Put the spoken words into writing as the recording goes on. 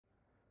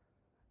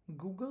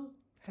Google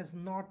has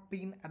not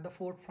been at the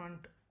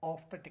forefront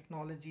of the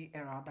technology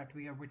era that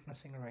we are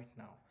witnessing right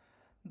now.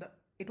 The,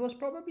 it was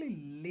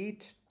probably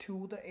late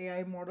to the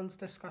AI models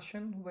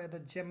discussion where the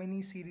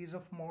Gemini series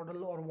of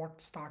model, or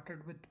what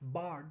started with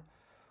Bard,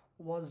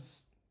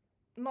 was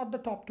not the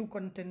top two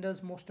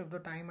contenders most of the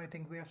time. I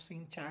think we have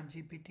seen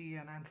ChatGPT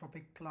and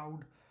Anthropic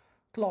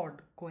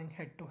Claude going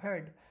head to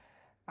head,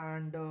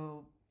 and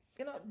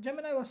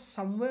Gemini was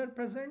somewhere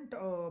present,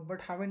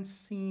 but haven't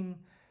seen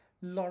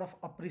a lot of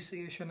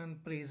appreciation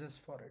and praises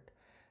for it.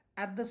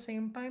 At the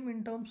same time,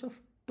 in terms of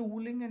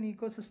tooling and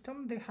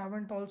ecosystem, they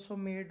haven't also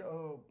made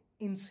a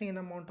insane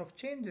amount of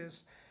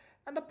changes,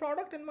 and the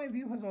product in my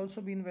view has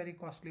also been very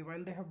costly.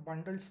 While they have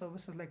bundled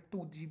services like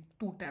 2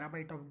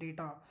 terabyte of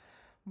data,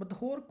 but the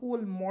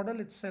whole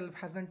model itself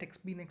hasn't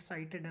been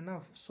excited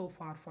enough so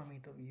far for me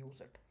to use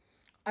it.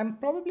 I'm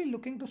probably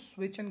looking to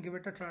switch and give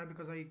it a try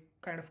because I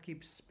kind of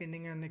keep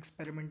spinning and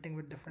experimenting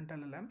with different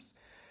LLMs.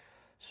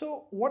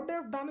 So what they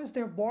have done is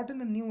they have bought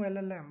in a new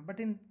LLM, but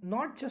in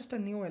not just a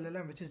new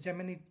LLM, which is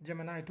Gemini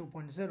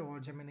 2.0 or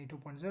Gemini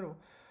 2.0.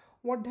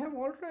 What they have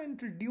already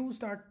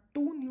introduced are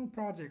two new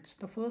projects.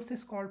 The first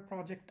is called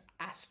Project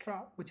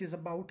Astra, which is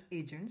about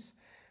agents.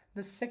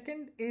 The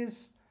second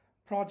is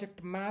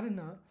Project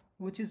Mariner,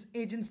 which is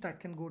agents that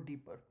can go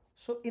deeper.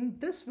 So in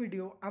this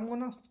video, I'm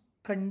gonna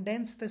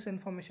condense this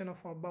information of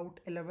about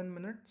 11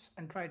 minutes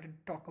and try to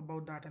talk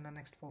about that in the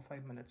next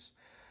 4-5 minutes.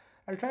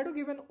 I'll try to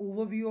give an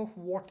overview of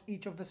what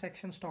each of the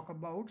sections talk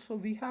about. So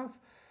we have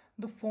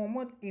the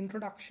formal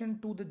introduction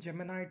to the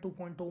Gemini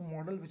 2.0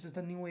 model, which is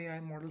the new AI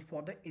model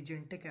for the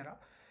agentic era.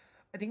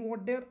 I think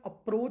what they're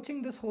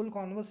approaching this whole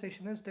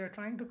conversation is they're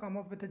trying to come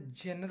up with a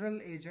general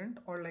agent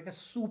or like a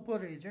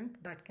super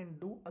agent that can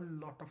do a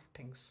lot of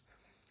things.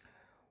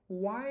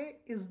 Why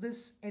is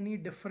this any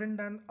different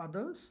than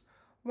others?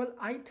 Well,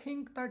 I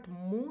think that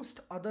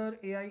most other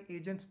AI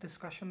agents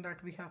discussion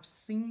that we have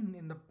seen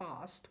in the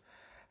past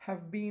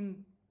have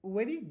been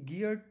very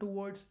geared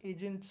towards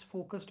agents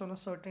focused on a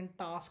certain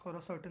task or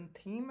a certain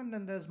theme, and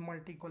then there's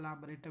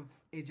multi-collaborative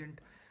agent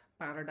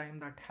paradigm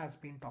that has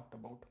been talked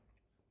about.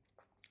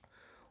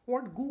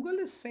 What Google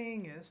is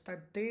saying is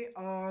that they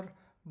are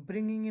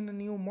bringing in a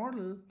new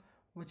model,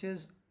 which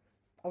is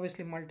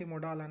obviously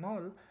multimodal and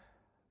all,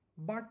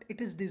 but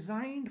it is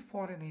designed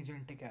for an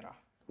agentic era.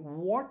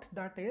 What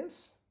that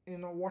is,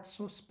 what's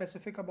so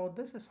specific about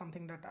this is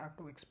something that I have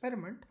to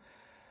experiment.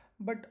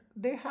 But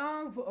they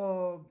have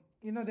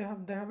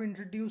they have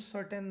introduced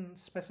certain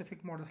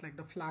specific models like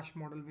the Flash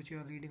model, which you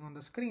are reading on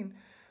the screen.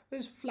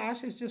 Which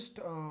Flash is just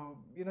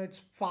it's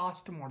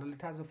fast model.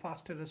 It has a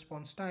faster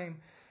response time.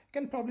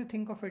 You can probably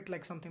think of it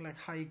like something like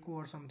Haiku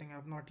or something.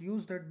 I've not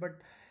used it,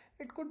 but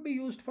it could be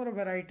used for a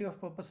variety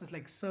of purposes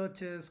like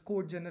searches,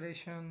 code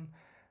generation,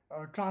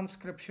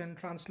 transcription,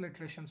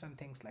 transliterations, and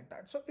things like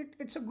that. So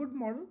it's a good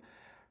model.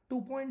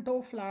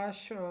 2.0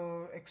 Flash,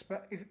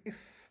 if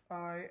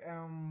I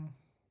am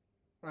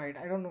right,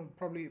 I don't know,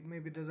 probably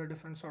maybe there's a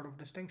different sort of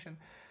distinction,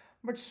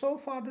 but so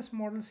far this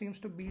model seems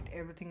to beat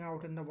everything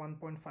out in the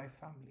 1.5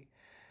 family.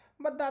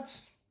 But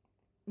that's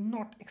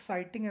not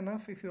exciting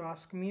enough if you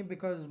ask me,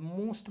 because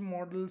most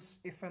models,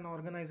 if an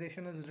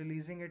organization is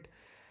releasing it,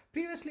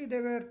 previously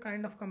they were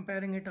kind of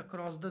comparing it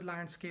across the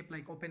landscape,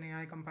 like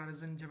OpenAI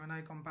comparison,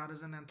 Gemini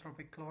comparison,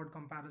 Anthropic Claude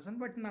comparison,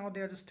 but now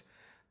they are just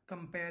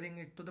comparing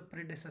it to the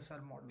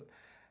predecessor model.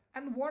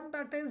 And what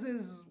that is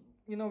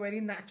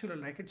very natural.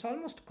 Like, it's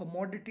almost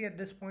commodity at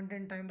this point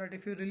in time that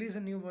if you release a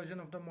new version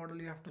of the model,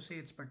 you have to say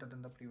it's better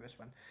than the previous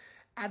one.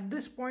 At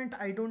this point,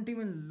 I don't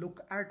even look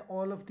at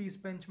all of these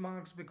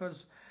benchmarks,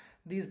 because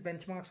these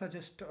benchmarks are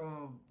just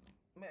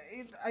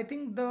I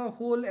think the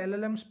whole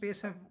LLM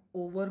space have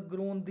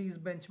overgrown these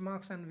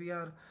benchmarks, and we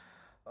are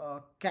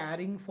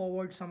carrying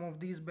forward some of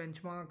these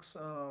benchmarks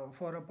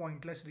for a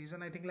pointless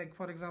reason. I think, like,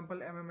 for example,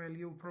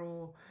 MMLU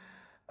Pro,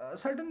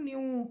 certain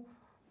new,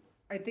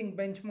 I think,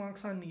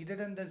 benchmarks are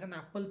needed, and there's an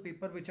Apple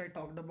paper which I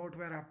talked about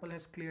where Apple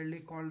has clearly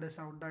called this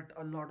out, that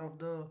a lot of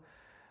the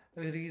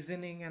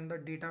reasoning and the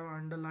data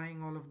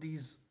underlying all of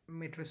these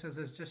matrices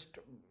is just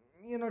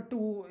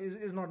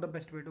is not the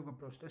best way to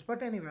approach this.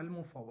 But anyway, I'll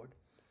move forward.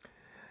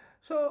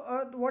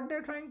 So what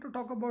they're trying to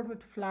talk about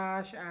with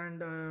Flash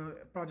and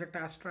Project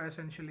Astra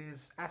essentially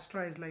is,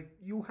 Astra is like,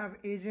 you have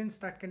agents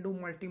that can do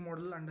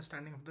multimodal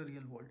understanding of the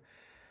real world.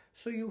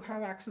 So you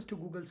have access to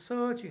Google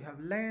search, you have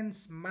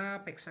Lens,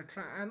 Map,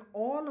 etc. And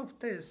all of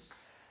this,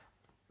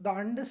 the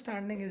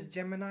understanding is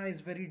Gemini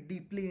is very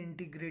deeply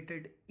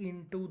integrated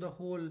into the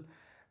whole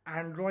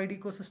Android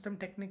ecosystem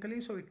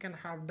technically. So it can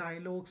have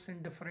dialogues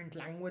in different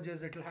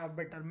languages, it will have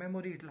better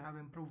memory, it will have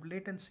improved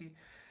latency.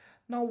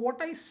 Now what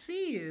I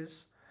see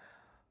is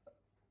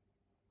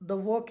the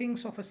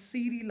workings of a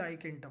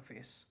Siri-like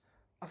interface.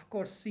 Of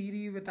course,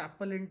 Siri with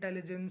Apple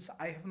Intelligence,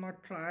 I have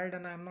not tried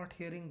and I'm not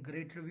hearing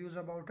great reviews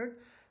about it.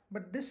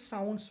 But this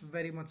sounds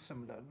very much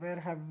similar. Where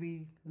have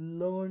we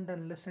learned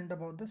and listened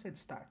about this?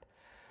 It's that.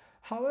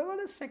 However,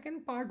 the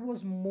second part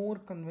was more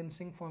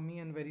convincing for me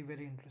and very,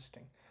 very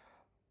interesting.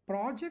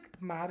 Project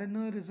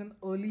Mariner is an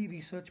early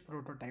research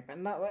prototype,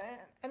 and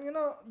when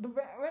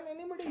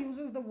anybody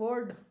uses use the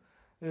word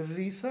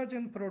research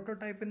and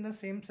prototype in the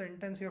same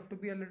sentence, you have to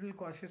be a little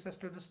cautious as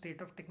to the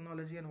state of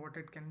technology and what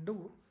it can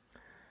do.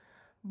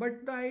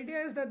 But the idea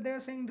is that they're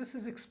saying this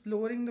is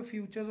exploring the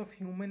futures of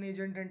human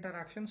agent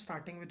interaction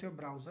starting with your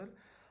browser.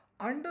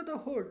 Under the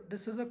hood,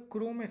 this is a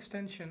Chrome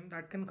extension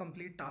that can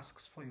complete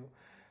tasks for you.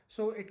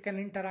 So it can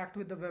interact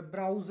with the web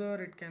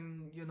browser, it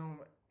can,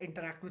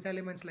 interact with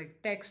elements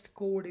like text,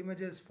 code,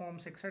 images,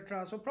 forms,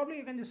 etc. So probably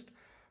you can just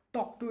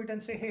talk to it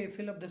and say, hey,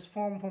 fill up this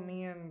form for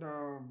me, and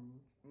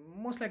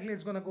most likely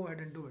it's going to go ahead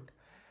and do it.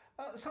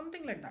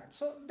 Something like that.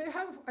 So they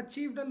have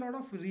achieved a lot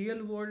of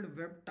real world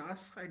web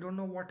tasks. I don't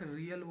know what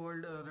real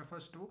world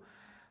refers to.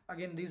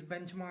 Again, these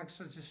benchmarks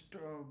are just,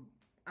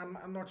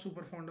 I'm not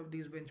super fond of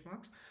these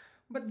benchmarks.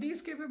 But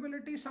these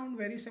capabilities sound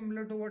very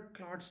similar to what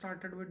Claude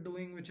started with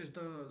doing, which is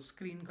the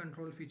screen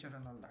control feature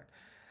and all that.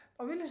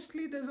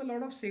 Obviously, there's a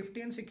lot of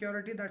safety and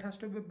security that has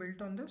to be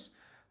built on this.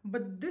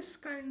 But this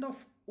kind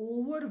of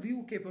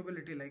overview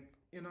capability, like,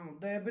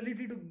 the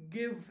ability to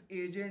give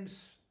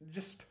agents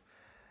just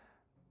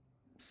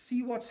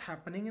see what's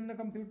happening in the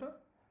computer,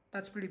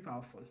 that's pretty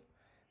powerful.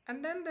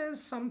 And then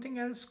there's something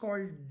else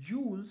called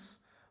Jules,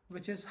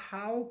 which is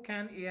how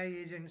can AI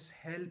agents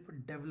help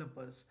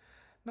developers.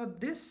 Now,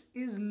 this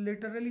is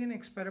literally an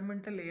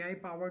experimental AI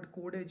powered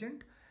code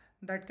agent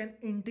that can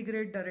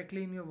integrate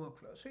directly in your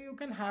workflow. So you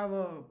can have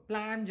a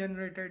plan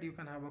generated, you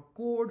can have a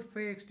code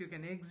fixed, you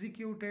can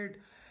execute it,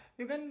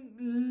 you can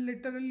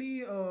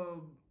literally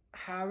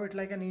have it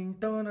like an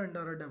intern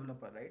under a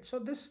developer, right? So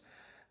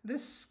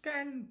this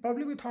can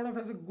probably be thought of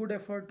as a good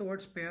effort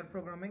towards pair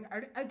programming.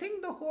 I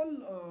think the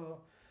whole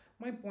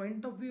my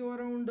point of view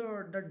around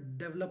the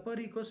developer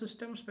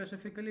ecosystem,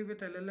 specifically with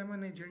LLM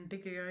and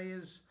agentic AI,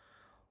 is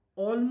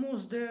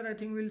almost there. I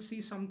think we'll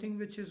see something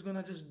which is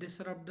gonna just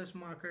disrupt this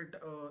market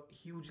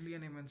hugely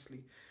and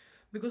immensely,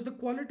 because the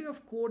quality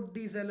of code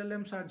these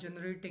LLMs are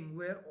generating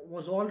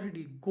was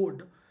already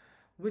good.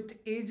 With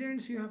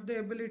agents, you have the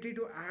ability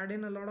to add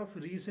in a lot of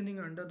reasoning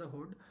under the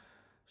hood.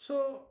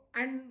 So,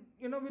 and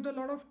with a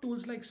lot of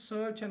tools like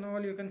search and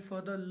all, you can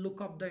further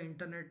look up the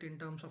internet in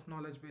terms of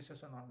knowledge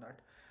bases and all that.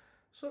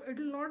 So it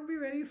will not be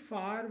very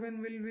far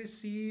when will we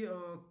see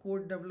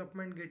code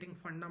development getting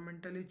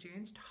fundamentally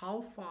changed.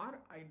 How far?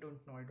 I don't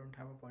know. I don't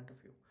have a point of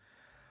view.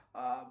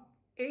 Uh,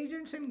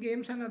 Agents in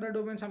games and other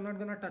domains, I'm not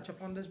gonna touch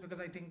upon this because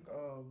I think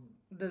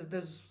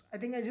I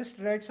think I just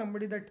read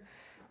somebody that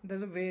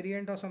there's a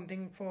variant or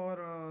something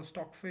for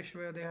Stockfish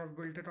where they have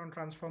built it on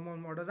transformer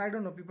models. I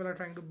don't know. People are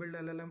trying to build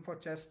LLM for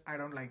chess. I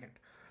don't like it.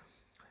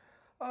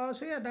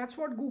 So yeah, that's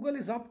what Google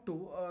is up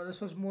to.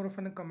 This was more of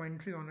a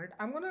commentary on it.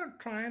 I'm gonna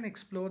try and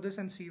explore this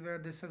and see where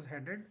this is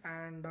headed.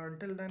 And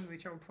until then,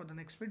 watch out for the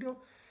next video.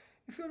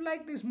 If you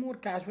like this more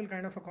casual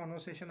kind of a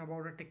conversation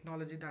about a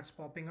technology that's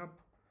popping up,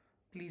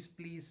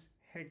 please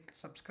hit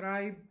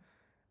subscribe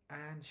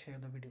and share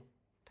the video.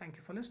 Thank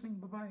you for listening.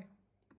 Bye bye.